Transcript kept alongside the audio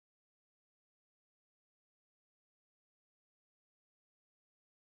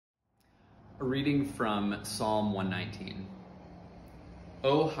A reading from Psalm 119.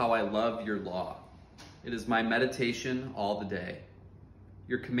 Oh, how I love your law. It is my meditation all the day.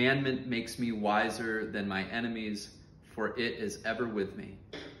 Your commandment makes me wiser than my enemies, for it is ever with me.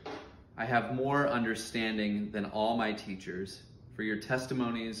 I have more understanding than all my teachers, for your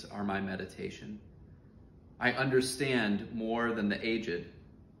testimonies are my meditation. I understand more than the aged,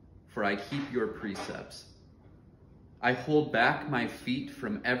 for I keep your precepts. I hold back my feet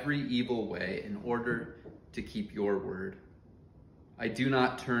from every evil way in order to keep your word. I do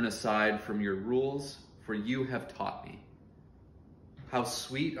not turn aside from your rules, for you have taught me. How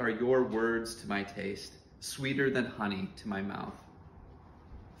sweet are your words to my taste, sweeter than honey to my mouth.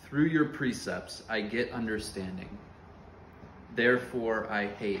 Through your precepts I get understanding. Therefore I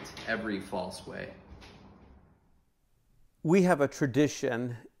hate every false way. We have a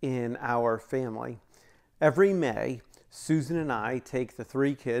tradition in our family. Every May, Susan and I take the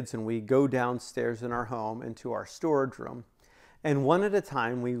three kids and we go downstairs in our home into our storage room. And one at a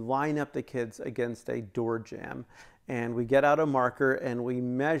time, we line up the kids against a door jamb. And we get out a marker and we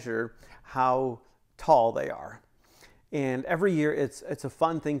measure how tall they are. And every year it's a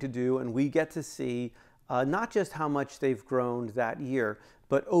fun thing to do, and we get to see not just how much they've grown that year,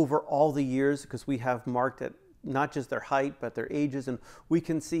 but over all the years, because we have marked it not just their height, but their ages, and we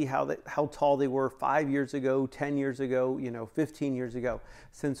can see how tall they were 5 years ago, 10 years ago, 15 years ago,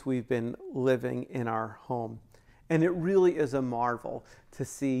 since we've been living in our home. And it really is a marvel to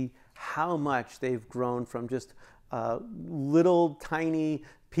see how much they've grown from just little tiny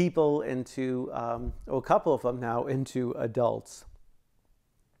people into, a couple of them now, into adults.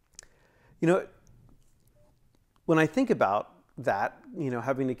 When I think about that,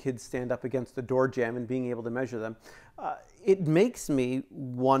 having the kids stand up against the door jamb and being able to measure them, it makes me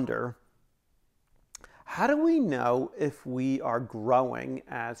wonder, how do we know if we are growing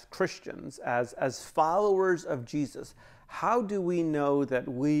as Christians, as followers of Jesus? How do we know that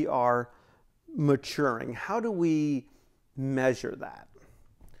we are maturing? How do we measure that?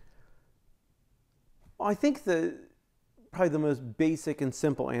 Well, I think probably the most basic and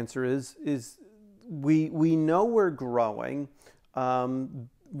simple answer is we know we're growing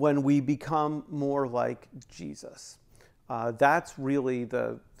when we become more like Jesus. That's really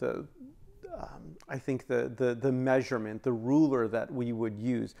I think the measurement, the ruler that we would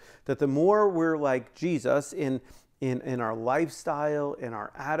use. That the more we're like Jesus in our lifestyle, in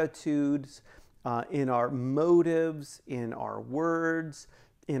our attitudes, in our motives, in our words,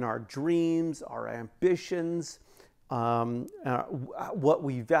 in our dreams, our ambitions, what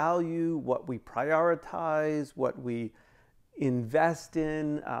we value, what we prioritize, what we invest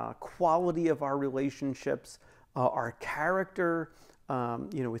in, quality of our relationships, our character.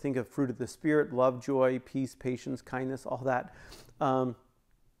 We think of fruit of the Spirit, love, joy, peace, patience, kindness, all that.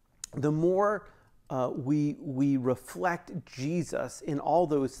 The more we reflect Jesus in all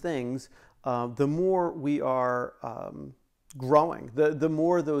those things, the more we are growing. The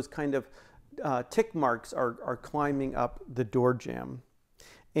more those kind of tick marks are climbing up the door jamb.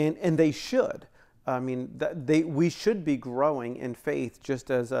 And they should. We should be growing in faith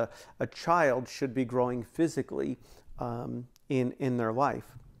just as a child should be growing physically in their life.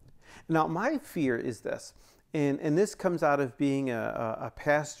 Now, my fear is this, and this comes out of being a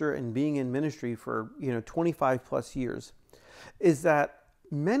pastor and being in ministry for 25 plus years, is that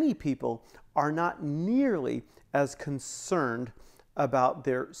many people are not nearly as concerned about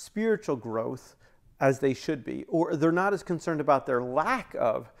their spiritual growth as they should be, or they're not as concerned about their lack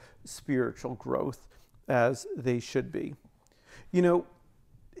of spiritual growth as they should be.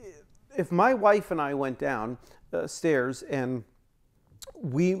 If my wife and I went down stairs and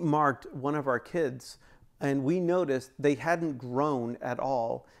we marked one of our kids and we noticed they hadn't grown at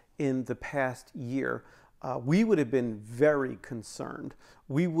all in the past year, we would have been very concerned.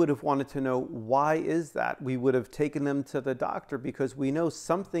 We would have wanted to know, why is that? We would have taken them to the doctor because we know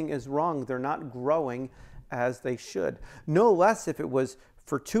something is wrong. They're not growing as they should. No less if it was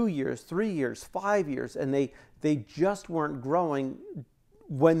for 2 years, 3 years, 5 years, and they just weren't growing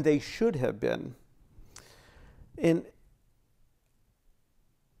when they should have been. And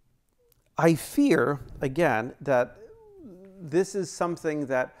I fear, again, that this is something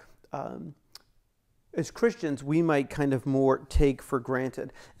that as Christians, we might kind of more take for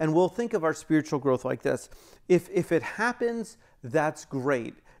granted. And we'll think of our spiritual growth like this. If it happens, that's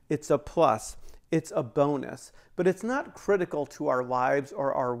great. It's a plus. It's a bonus. But it's not critical to our lives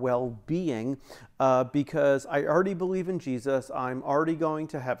or our well-being because I already believe in Jesus. I'm already going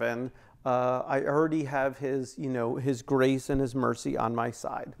to heaven. I already have his grace and his mercy on my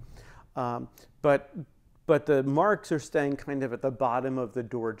side. But the marks are staying kind of at the bottom of the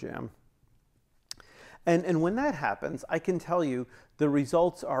door jamb. And when that happens, I can tell you the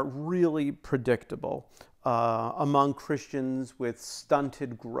results are really predictable among Christians with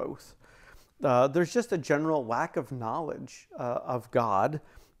stunted growth. There's just a general lack of knowledge of God.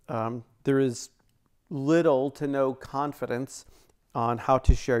 There is little to no confidence on how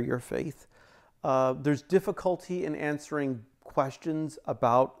to share your faith. There's difficulty in answering questions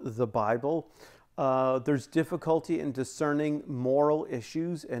about the Bible. There's difficulty in discerning moral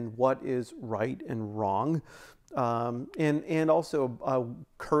issues and what is right and wrong, and also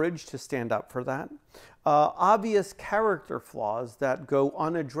courage to stand up for that. Obvious character flaws that go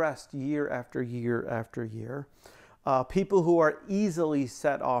unaddressed year after year after year. People who are easily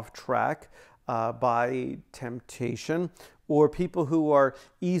set off track by temptation, or people who are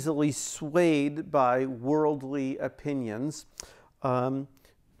easily swayed by worldly opinions.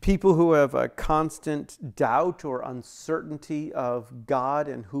 People who have a constant doubt or uncertainty of God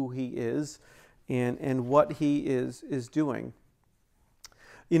and who He is and what He is doing.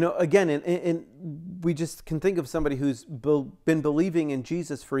 You know, again, and we just can think of somebody who's been believing in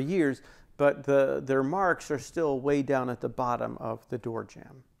Jesus for years, but their marks are still way down at the bottom of the door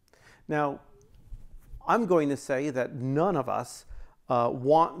jamb. Now, I'm going to say that none of us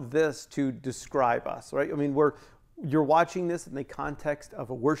want this to describe us, right? I mean, you're watching this in the context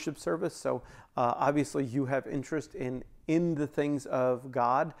of a worship service, so obviously you have interest in the things of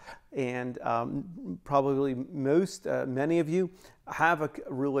God, and probably many of you have a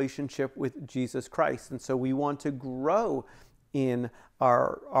relationship with Jesus Christ, and so we want to grow in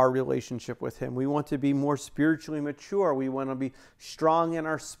our relationship with Him. We want to be more spiritually mature. We want to be strong in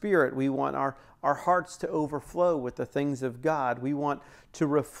our spirit. We want our hearts to overflow with the things of God. We want to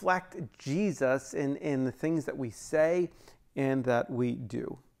reflect Jesus in the things that we say and that we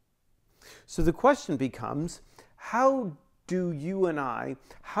do. So the question becomes, how do you and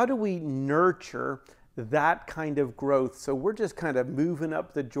how do we nurture that kind of growth so we're just kind of moving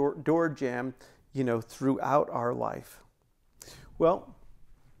up the door jamb, throughout our life? Well,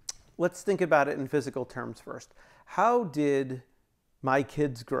 let's think about it in physical terms first. How did my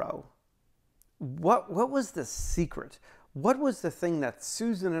kids grow? What was the secret? What was the thing that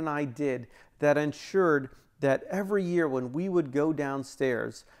Susan and I did that ensured that every year when we would go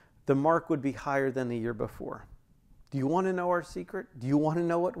downstairs, the mark would be higher than the year before? Do you want to know our secret? Do you want to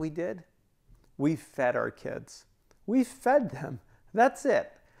know what we did? We fed our kids. We fed them. That's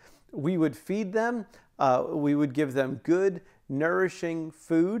it. We would feed them. We would give them good, nourishing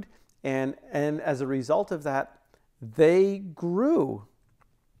food. And as a result of that, they grew.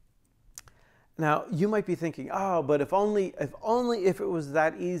 Now, you might be thinking, but if it was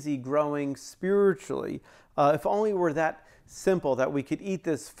that easy growing spiritually, if only we're that simple that we could eat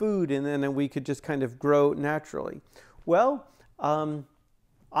this food and then we could just kind of grow naturally. Well, I'm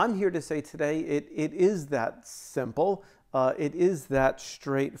here to say today it is that simple. It is that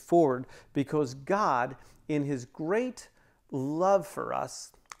straightforward, because God, in His great love for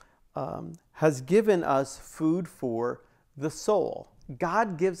us, has given us food for the soul.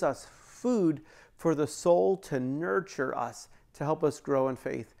 God gives us food for the soul to nurture us, to help us grow in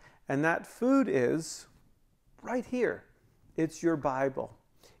faith. And that food is right here. It's your Bible.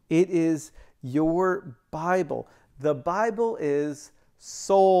 It is your Bible. The Bible is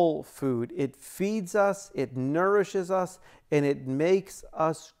soul food. It feeds us, it nourishes us, and it makes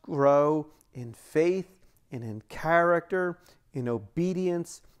us grow in faith and in character, in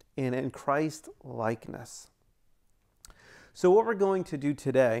obedience, and in Christ likeness. So what we're going to do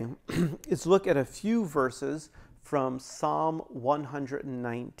today is look at a few verses from Psalm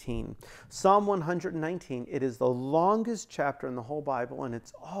 119. Psalm 119, it is the longest chapter in the whole Bible, and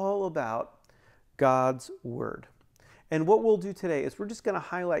it's all about God's Word. And what we'll do today is we're just going to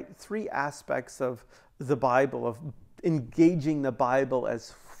highlight three aspects of the Bible, of engaging the Bible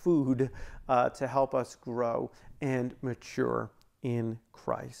as food to help us grow and mature in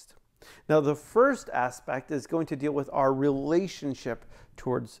Christ. Now, the first aspect is going to deal with our relationship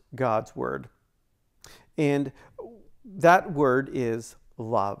towards God's Word. And that word is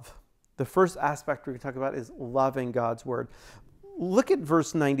love. The first aspect we're going to talk about is loving God's Word. Look at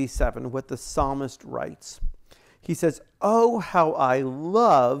verse 97, what the psalmist writes. He says, "Oh, how I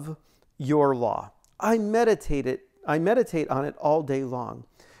love your law. I meditate on it all day long."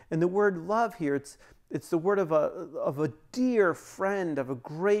 And the word love here, it's the word of a dear friend, of a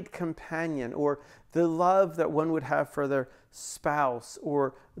great companion, or the love that one would have for their spouse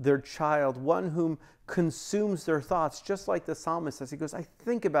or their child, one whom consumes their thoughts, just like the psalmist says. He goes, I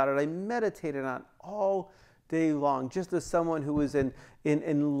think about it, I meditate on it all day long, just as someone who is in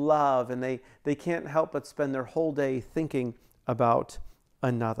love, and they can't help but spend their whole day thinking about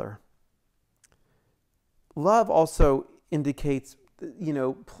another. love also indicates,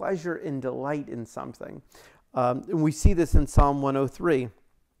 pleasure and delight in something. And we see this in Psalm 103.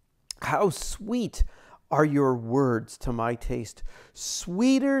 How sweet are your words to my taste,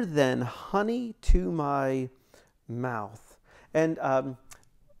 sweeter than honey to my mouth. And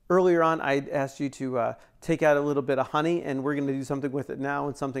earlier on, I asked you to take out a little bit of honey, and we're going to do something with it now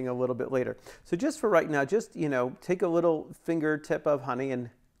and something a little bit later. So just for right now, just, take a little fingertip of honey and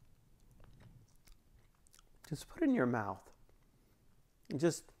just put it in your mouth. And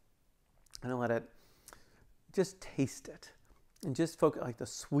just let it, just taste it. And just focus, like the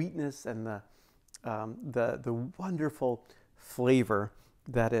sweetness and the wonderful flavor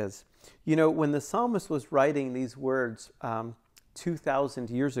that is. When the psalmist was writing these words 2,000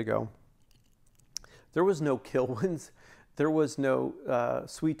 years ago, there was no Kilwins, there was no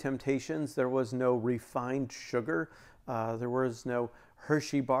Sweet Temptations, there was no refined sugar, there was no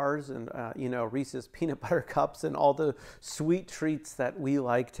Hershey bars and Reese's peanut butter cups and all the sweet treats that we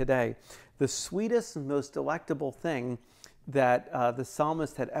like today. The sweetest and most delectable thing that the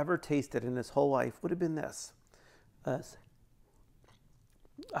psalmist had ever tasted in his whole life would have been this.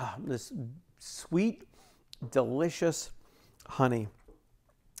 This sweet, delicious honey.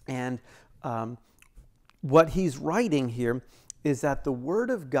 And what he's writing here is that the Word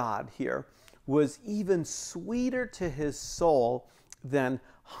of God here was even sweeter to his soul than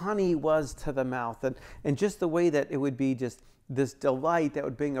honey was to the mouth. And just the way that it would be just this delight that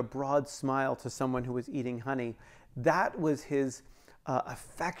would bring a broad smile to someone who was eating honey, that was his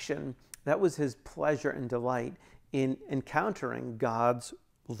affection, that was his pleasure and delight in encountering God's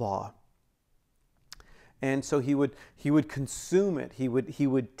law. And so he would consume it. He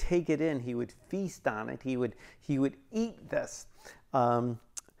would take it in. He would feast on it. He would eat this.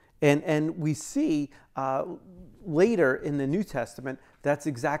 And we see later in the New Testament that's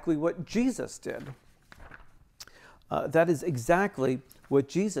exactly what Jesus did. That is exactly what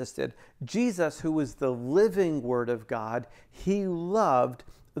Jesus did. Jesus, who was the living Word of God, he loved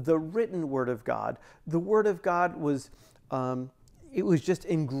the written Word of God. The Word of God was it was just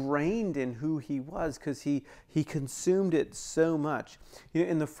ingrained in who he was because he consumed it so much.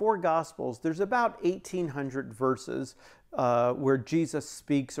 In the four Gospels, there's about 1,800 verses where Jesus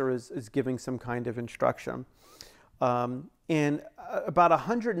speaks or is giving some kind of instruction. And about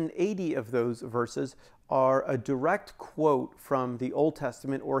 180 of those verses are a direct quote from the Old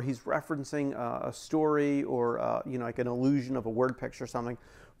Testament, or he's referencing a story or like an allusion of a word picture or something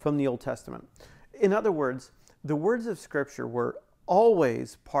from the Old Testament. In other words, the words of Scripture were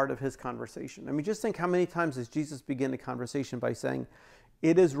always part of his conversation. I mean, just think how many times does Jesus begin a conversation by saying,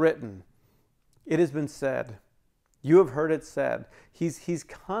 "It is written, it has been said, you have heard it said." He's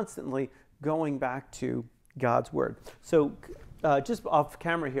constantly going back to God's Word. So just off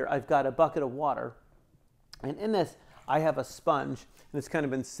camera here, I've got a bucket of water. And in this, I have a sponge, and it's kind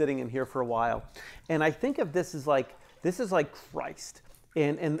of been sitting in here for a while. And I think of this as like Christ.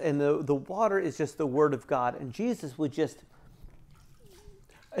 And the water is just the Word of God. And Jesus would just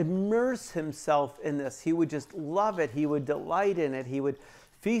immerse himself in this. He would just love it. He would delight in it. He would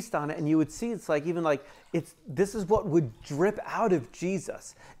feast on it. And you would see this is what would drip out of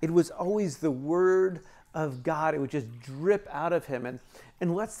Jesus. It was always the Word of God. It would just drip out of him.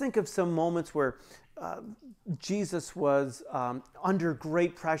 And let's think of some moments where Jesus was under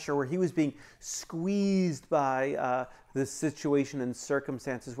great pressure, where he was being squeezed by the situation and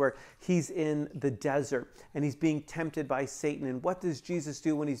circumstances, where he's in the desert and he's being tempted by Satan. And what does Jesus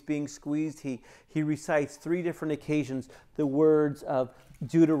do when he's being squeezed? He recites 3 different occasions the words of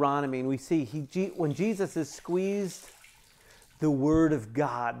Deuteronomy. And we see when Jesus is squeezed, the Word of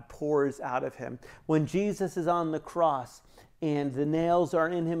God pours out of him. When Jesus is on the cross and the nails are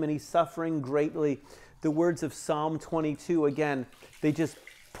in him and he's suffering greatly, the words of Psalm 22, again, they just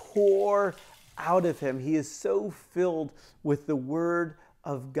pour out of him. He is so filled with the Word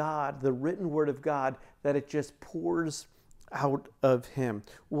of God, the written Word of God, that it just pours out of him.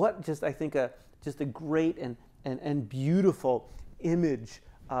 What I think just a great and beautiful image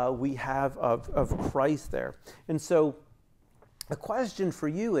we have of Christ there. And so the question for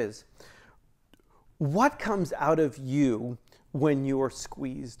you is, what comes out of you when you're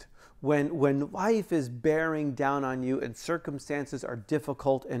squeezed? When life is bearing down on you and circumstances are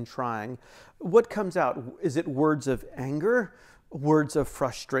difficult and trying, what comes out? Is it words of anger? Words of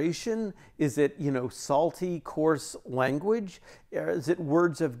frustration? Is it, salty, coarse language? Is it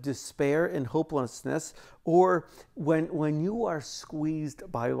words of despair and hopelessness? Or when you are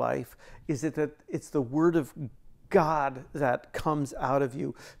squeezed by life, is it that it's the Word of God that comes out of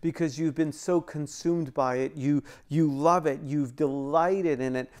you because you've been so consumed by it, you love it, you've delighted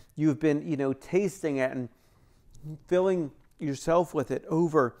in it, you've been, tasting it, filling yourself with it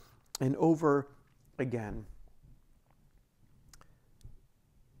over and over again.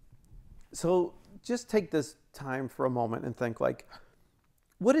 So just take this time for a moment and think, like,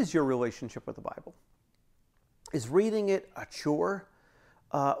 what is your relationship with the Bible? Is reading it a chore,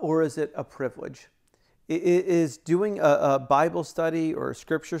 or is it a privilege? Is doing a Bible study or a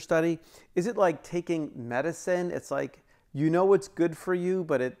scripture study, is it like taking medicine? It's like, you know it's good for you,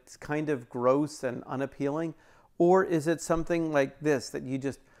 but it's kind of gross and unappealing? Or is it something like this that you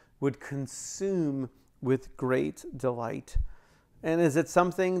just would consume with great delight? And is it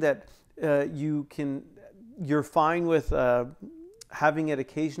something that you're fine with having it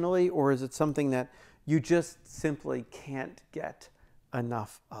occasionally, or is it something that you just simply can't get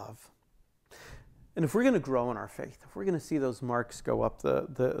enough of? And if we're going to grow in our faith, if we're going to see those marks go up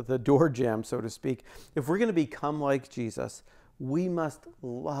the door jamb, so to speak, if we're going to become like Jesus, we must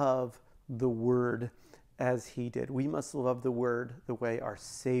love the Word as He did. We must love the Word the way our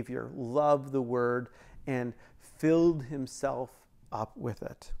Savior loved the Word and filled Himself up with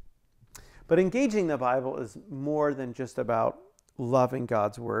it. But engaging the Bible is more than just about loving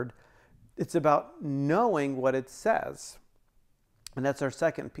God's Word. It's about knowing what it says. And that's our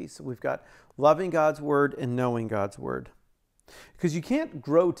second piece. We've got loving God's Word and knowing God's Word. Because you can't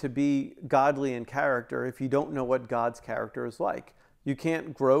grow to be godly in character if you don't know what God's character is like. You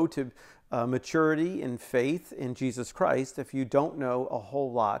can't grow to maturity in faith in Jesus Christ if you don't know a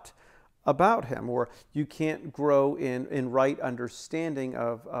whole lot about Him. Or you can't grow in right understanding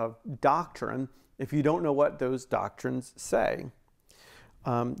of doctrine if you don't know what those doctrines say.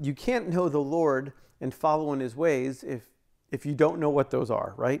 You can't know the Lord and follow in His ways if you don't know what those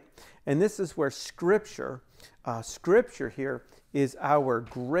are, right? And this is where Scripture here is our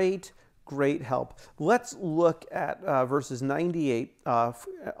great help. Let's look at verses 98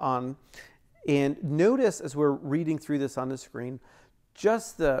 on, and notice as we're reading through this on the screen,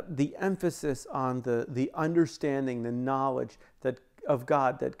 just the emphasis on the understanding, the knowledge of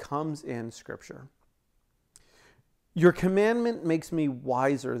God that comes in Scripture. Your commandment makes me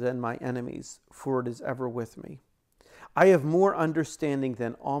wiser than my enemies, for it is ever with me. I have more understanding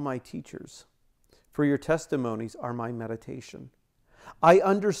than all my teachers, for your testimonies are my meditation. I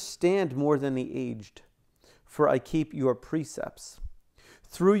understand more than the aged, for I keep your precepts.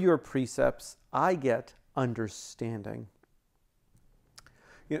 Through your precepts, I get understanding.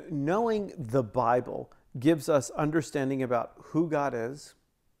 Knowing the Bible gives us understanding about who God is,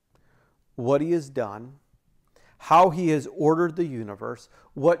 what He has done, how He has ordered the universe,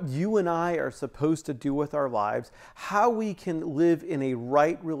 what you and I are supposed to do with our lives, how we can live in a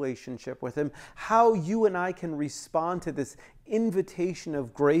right relationship with Him, how you and I can respond to this invitation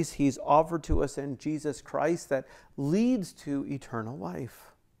of grace He's offered to us in Jesus Christ that leads to eternal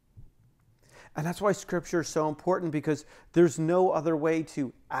life. And that's why Scripture is so important, because there's no other way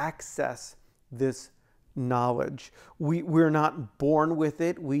to access this knowledge. We're not born with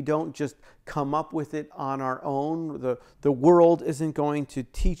it. We don't just come up with it on our own. The world isn't going to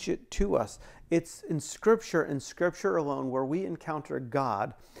teach it to us. It's in Scripture and Scripture alone where we encounter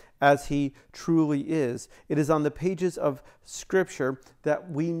God as He truly is. It is on the pages of Scripture that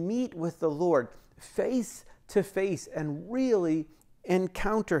we meet with the Lord face to face and really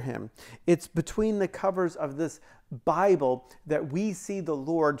encounter Him. It's between the covers of this Bible that we see the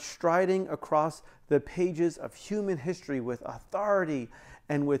Lord striding across the pages of human history with authority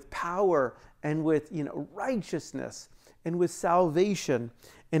and with power and with righteousness and with salvation.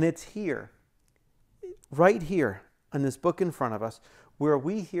 And it's here, right here in this book in front of us, where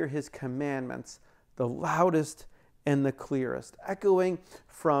we hear His commandments the loudest and the clearest, echoing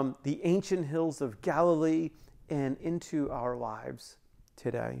from the ancient hills of Galilee and into our lives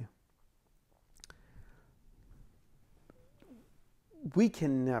today. We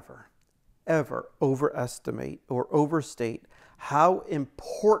can never, ever overestimate or overstate how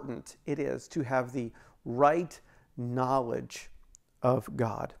important it is to have the right knowledge of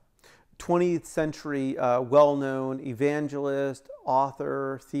God. 20th century well-known evangelist,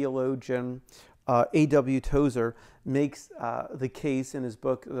 author, theologian, A.W. Tozer makes the case in his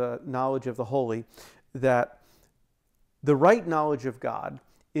book, The Knowledge of the Holy, that the right knowledge of God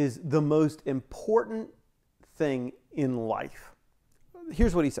is the most important thing in life.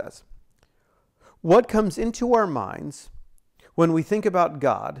 Here's what he says. What comes into our minds when we think about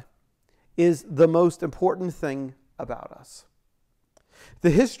God is the most important thing about us.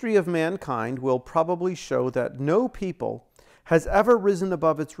 The history of mankind will probably show that no people has ever risen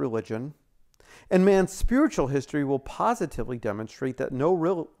above its religion, and man's spiritual history will positively demonstrate that no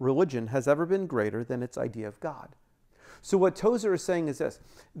real religion has ever been greater than its idea of God. So what Tozer is saying is this,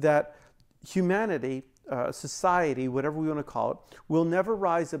 that humanity society, whatever we want to call it, will never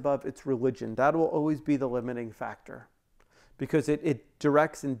rise above its religion. That will always be the limiting factor because it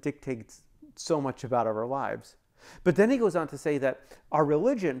directs and dictates so much about our lives. But then he goes on to say that our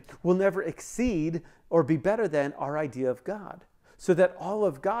religion will never exceed or be better than our idea of God. So that all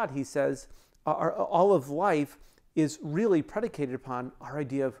of God, he says, all of life is really predicated upon our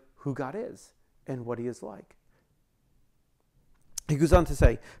idea of who God is and what he is like. He goes on to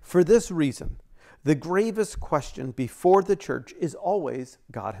say, for this reason, the gravest question before the church is always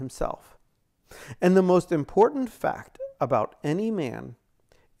God himself. And the most important fact about any man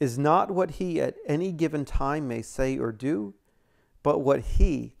is not what he at any given time may say or do, but what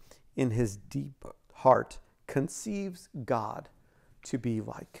he in his deep heart conceives God to be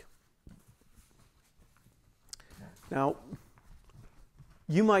like. Now,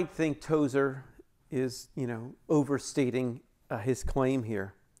 you might think Tozer is, overstating his claim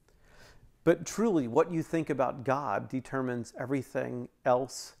here. But truly, what you think about God determines everything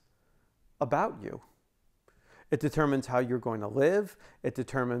else about you. It determines how you're going to live. It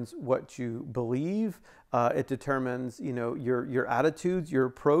determines what you believe. It determines, your attitudes, your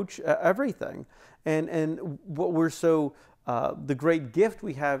approach, everything. And what we're so, the great gift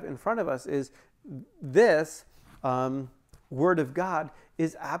we have in front of us is this Word of God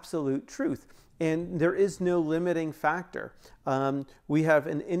is absolute truth. And there is no limiting factor. We have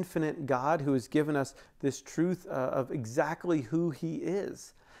an infinite God who has given us this truth of exactly who he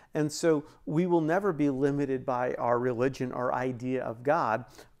is. And so we will never be limited by our religion or idea of God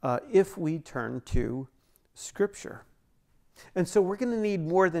if we turn to Scripture. And so we're going to need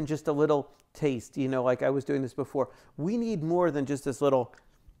more than just a little taste, like I was doing this before. We need more than just this little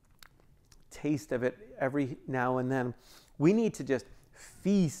taste of it every now and then. We need to just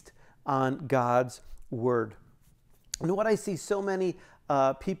feast on God's Word. And what I see so many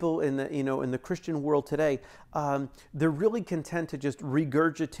people in the Christian world today, they're really content to just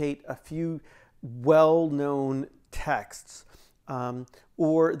regurgitate a few well-known texts,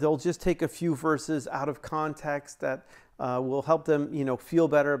 or they'll just take a few verses out of context that will help them, feel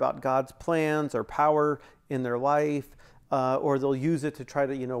better about God's plans or power in their life, or they'll use it to try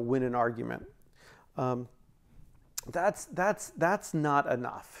to, win an argument. That's not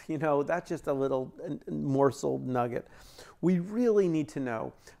enough. That's just a little morsel nugget. We really need to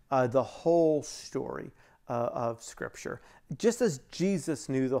know the whole story of Scripture. Just as Jesus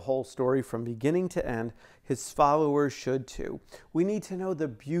knew the whole story from beginning to end, his followers should too. We need to know the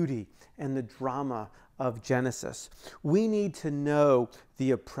beauty and the drama of Genesis. We need to know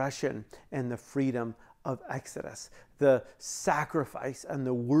the oppression and the freedom of Exodus, the sacrifice and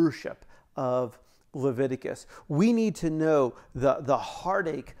the worship of Leviticus. We need to know the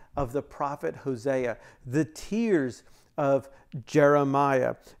heartache of the prophet Hosea, the tears of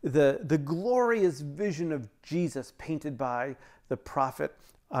Jeremiah, the glorious vision of Jesus painted by the prophet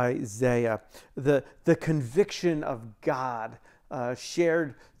Isaiah, the conviction of God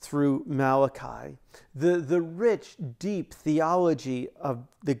shared through Malachi, the rich, deep theology of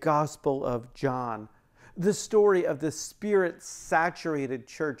the Gospel of John, the story of the Spirit-saturated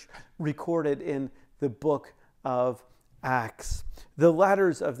church recorded in the book of Acts, the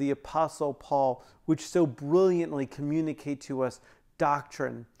letters of the Apostle Paul, which so brilliantly communicate to us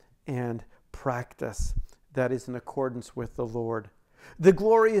doctrine and practice that is in accordance with the Lord. The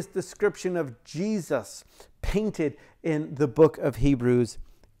glorious description of Jesus painted in the book of Hebrews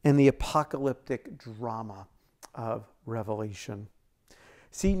and the apocalyptic drama of Revelation.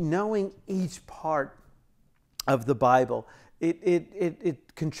 See, knowing each part of the Bible,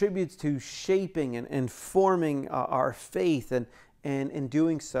 it contributes to shaping and forming our faith and in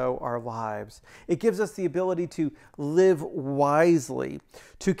doing so, our lives. It gives us the ability to live wisely,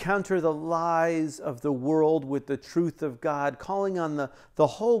 to counter the lies of the world with the truth of God, calling on the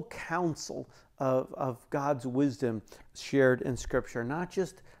whole counsel of God's wisdom shared in Scripture, not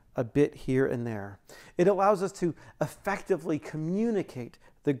just a bit here and there. It allows us to effectively communicate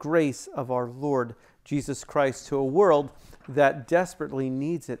the grace of our Lord Jesus Christ to a world that desperately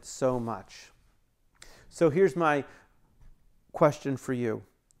needs it so much. So here's my question for you.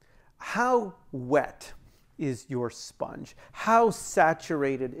 How wet is your sponge? How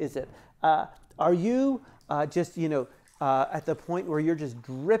saturated is it? Are you just, at the point where you're just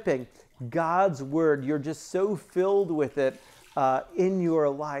dripping God's Word? You're just so filled with it in your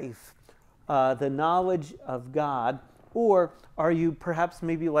life, the knowledge of God? Or are you perhaps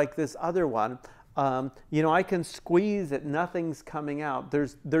maybe like this other one? I can squeeze it, nothing's coming out.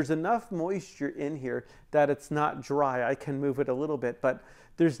 There's enough moisture in here that it's not dry. I can move it a little bit, but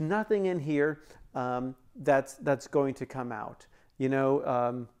there's nothing in here that's going to come out.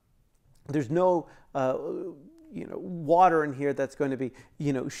 There's no water in here that's going to be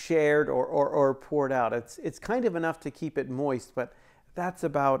shared or poured out. It's kind of enough to keep it moist, but that's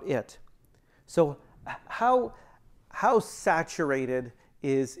about it. So how saturated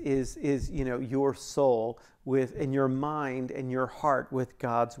is your soul with, and your mind and your heart with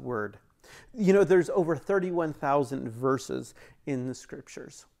God's word? There's over 31,000 verses in the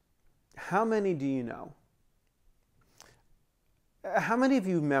scriptures. How many do you know? How many of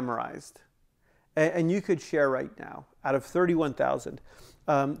you memorized? And you could share right now, out of 31,000,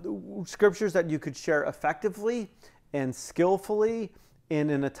 scriptures that you could share effectively and skillfully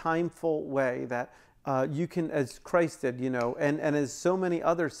and in a timeful way that you can, as Christ did, and as so many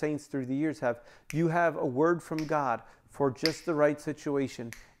other saints through the years have, you have a word from God for just the right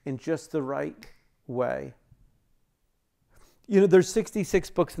situation in just the right way. There's 66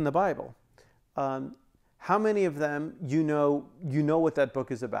 books in the Bible. How many of them you know what that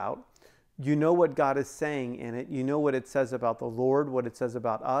book is about? You know what God is saying in it. You know what it says about the Lord, what it says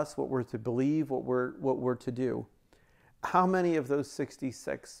about us, what we're to believe, what we're to do. How many of those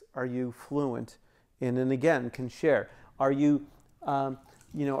 66 are you fluent in, and again can share? Are you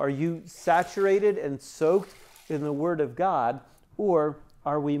saturated and soaked in the Word of God, or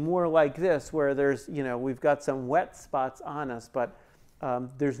are we more like this, where there's we've got some wet spots on us, but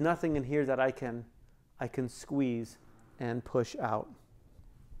there's nothing in here that I can squeeze and push out?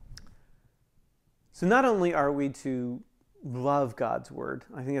 So not only are we to love God's word,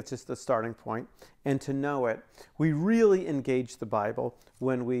 I think that's just the starting point, and to know it, we really engage the Bible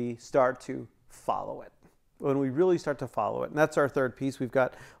when we start to follow it, when we really start to follow it. And that's our third piece. We've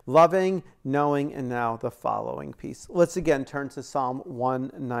got loving, knowing, and now the following piece. Let's again turn to Psalm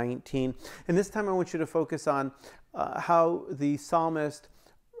 119. And this time I want you to focus on how the psalmist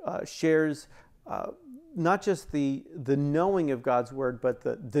shares not just the knowing of God's word, but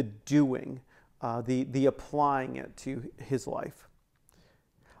the doing, the applying it to his life.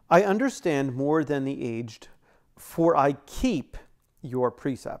 I understand more than the aged, for I keep your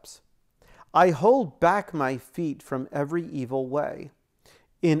precepts. I hold back my feet from every evil way,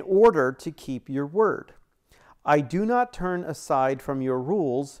 in order to keep your word. I do not turn aside from your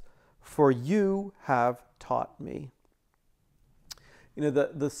rules, for you have taught me.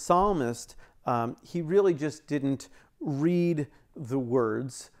 The psalmist, he really just didn't read the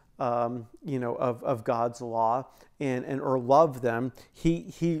words of God's law or love them.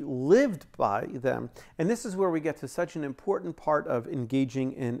 He lived by them. And this is where we get to such an important part of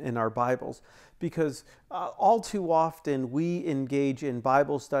engaging in our Bibles, because all too often we engage in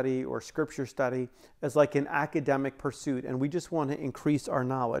Bible study or scripture study as like an academic pursuit, and we just want to increase our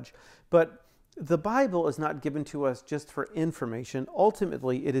knowledge. But the Bible is not given to us just for information.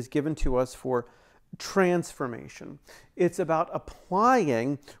 Ultimately, it is given to us for transformation. It's about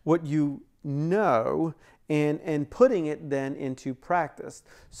applying what you know and putting it then into practice.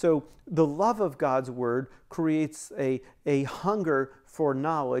 So the love of God's word creates a hunger for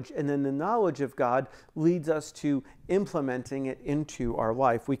knowledge, and then the knowledge of God leads us to implementing it into our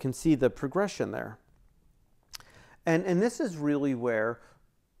life. We can see the progression there. And this is really where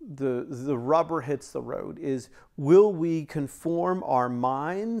the rubber hits the road, is will we conform our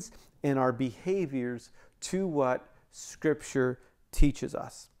minds and our behaviors to what Scripture teaches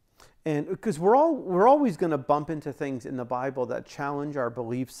us? And because we're always going to bump into things in the Bible that challenge our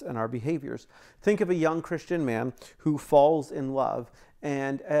beliefs and our behaviors. Think of a young Christian man who falls in love,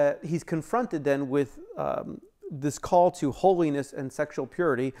 and he's confronted then with this call to holiness and sexual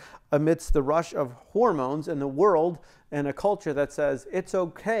purity amidst the rush of hormones in the world and a culture that says it's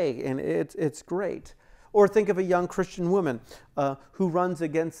okay and it's great. Or think of a young Christian woman who runs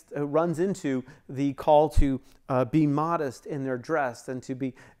into the call to be modest in their dress and to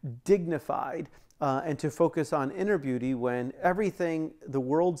be dignified and to focus on inner beauty, when everything the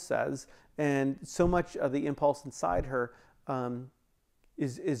world says and so much of the impulse inside her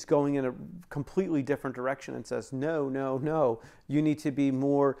is going in a completely different direction and says, no, no, no, you need to be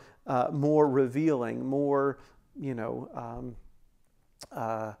more revealing, more,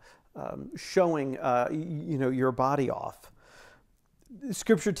 showing, your body off.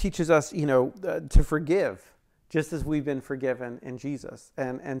 Scripture teaches us, to forgive, just as we've been forgiven in Jesus,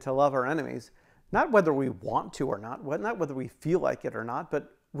 and to love our enemies, not whether we want to or not whether we feel like it or not,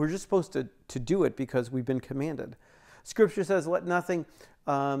 but we're just supposed to do it because we've been commanded. Scripture says, let nothing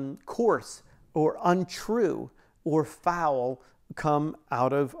coarse or untrue or foul come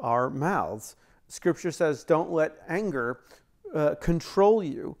out of our mouths. Scripture says, don't let anger control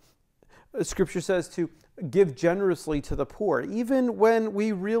you. Scripture says to give generously to the poor, even when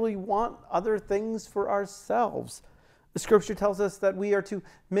we really want other things for ourselves. The Scripture tells us that we are to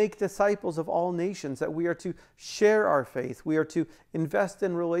make disciples of all nations, that we are to share our faith, we are to invest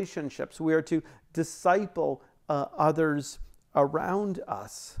in relationships, we are to disciple others around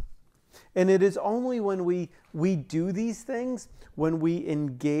us. And it is only when we do these things, when we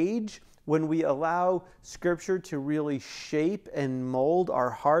engage, when we allow Scripture to really shape and mold our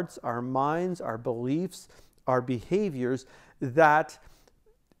hearts, our minds, our beliefs, our behaviors, that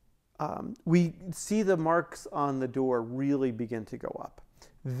we see the marks on the door really begin to go up.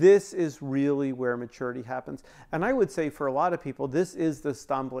 This is really where maturity happens. And I would say for a lot of people, this is the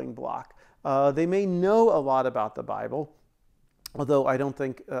stumbling block. They may know a lot about the Bible, although I don't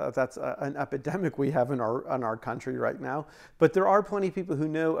think that's an epidemic we have in our country right now. But there are plenty of people who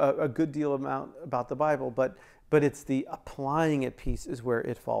know a good deal about the Bible, but it's the applying it piece is where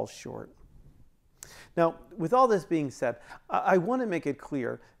it falls short. Now, with all this being said, I want to make it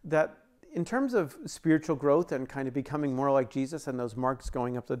clear that in terms of spiritual growth and kind of becoming more like Jesus and those marks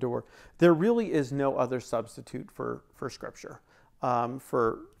going up the door, there really is no other substitute for Scripture,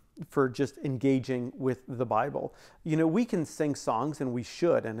 for just engaging with the Bible. You know, we can sing songs, and we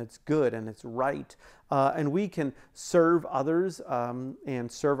should, and it's good, and it's right. And we can serve others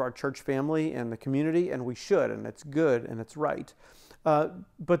and serve our church family and the community, and we should, and it's good, and it's right.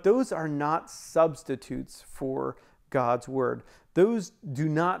 But those are not substitutes for God's Word. Those do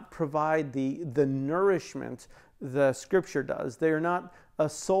not provide the nourishment the Scripture does. They are not a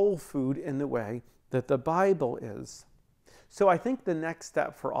soul food in the way that the Bible is. So I think the next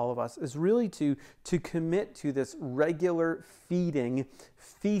step for all of us is really to commit to this regular feasting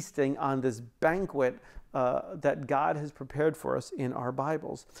on this banquet that God has prepared for us in our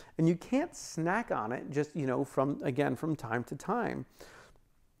Bibles. And you can't snack on it just, from time to time.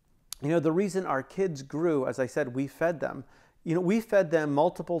 The reason our kids grew, as I said, we fed them. We fed them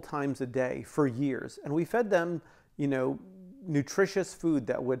multiple times a day for years. And we fed them, nutritious food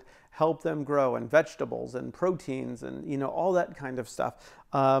that would help them grow, and vegetables and proteins and, all that kind of stuff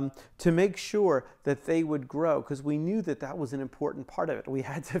to make sure that they would grow, because we knew that was an important part of it. We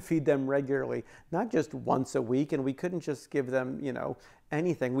had to feed them regularly, not just once a week, and we couldn't just give them,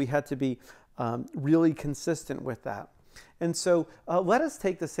 anything. We had to be really consistent with that. And so let us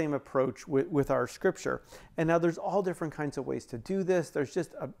take the same approach with our Scripture. And now there's all different kinds of ways to do this. There's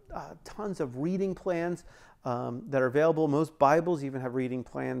just tons of reading plans that are available. Most Bibles even have reading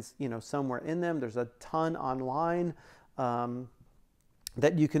plans, somewhere in them. There's a ton online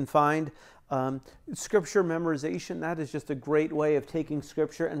that you can find. Scripture memorization, that is just a great way of taking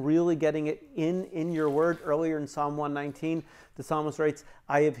Scripture and really getting it in your word. Earlier in Psalm 119, the psalmist writes,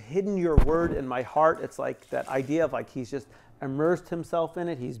 "I have hidden your word in my heart." It's like that idea of he's just immersed himself in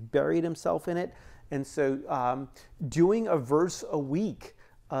it. He's buried himself in it. And so doing a verse a week,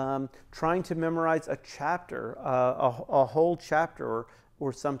 trying to memorize a chapter, a whole chapter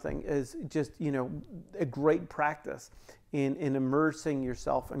or something is just, a great practice in immersing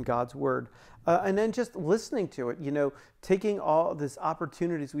yourself in God's Word. And then just listening to it, taking all these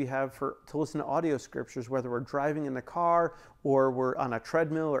opportunities we have to listen to audio scriptures, whether we're driving in the car or we're on a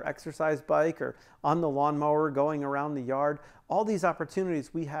treadmill or exercise bike or on the lawnmower going around the yard. All these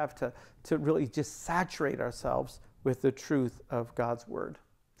opportunities we have to really just saturate ourselves with the truth of God's Word.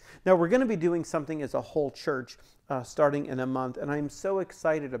 Now, we're going to be doing something as a whole church starting in a month, and I'm so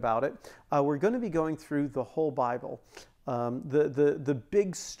excited about it. We're going to be going through the whole Bible, the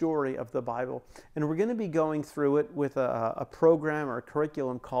big story of the Bible, and we're going to be going through it with a program or a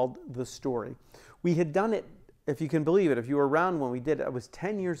curriculum called The Story. We had done it, if you can believe it, if you were around when we did it, it was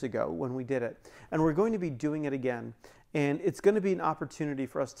 10 years ago when we did it, and we're going to be doing it again. And it's going to be an opportunity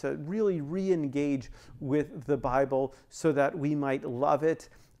for us to really re-engage with the Bible so that we might love it,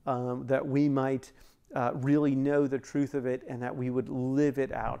 that we might really know the truth of it, and that we would live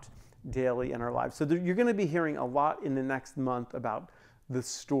it out daily in our lives. So you're going to be hearing a lot in the next month about the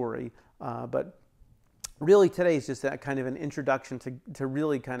story, but really today is just that kind of an introduction to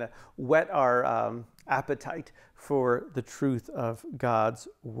really kind of whet our appetite for the truth of God's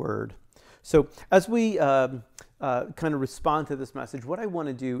Word. So as we kind of respond to this message, what I want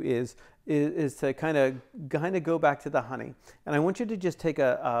to do is to kind of go back to the honey, and I want you to just take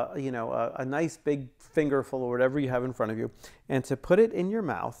a nice big fingerful or whatever you have in front of you, and to put it in your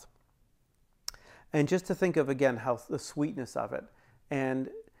mouth, and just to think of again how the sweetness of it, and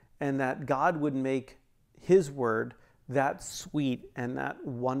that God would make His Word that sweet and that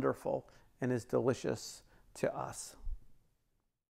wonderful and is delicious to us.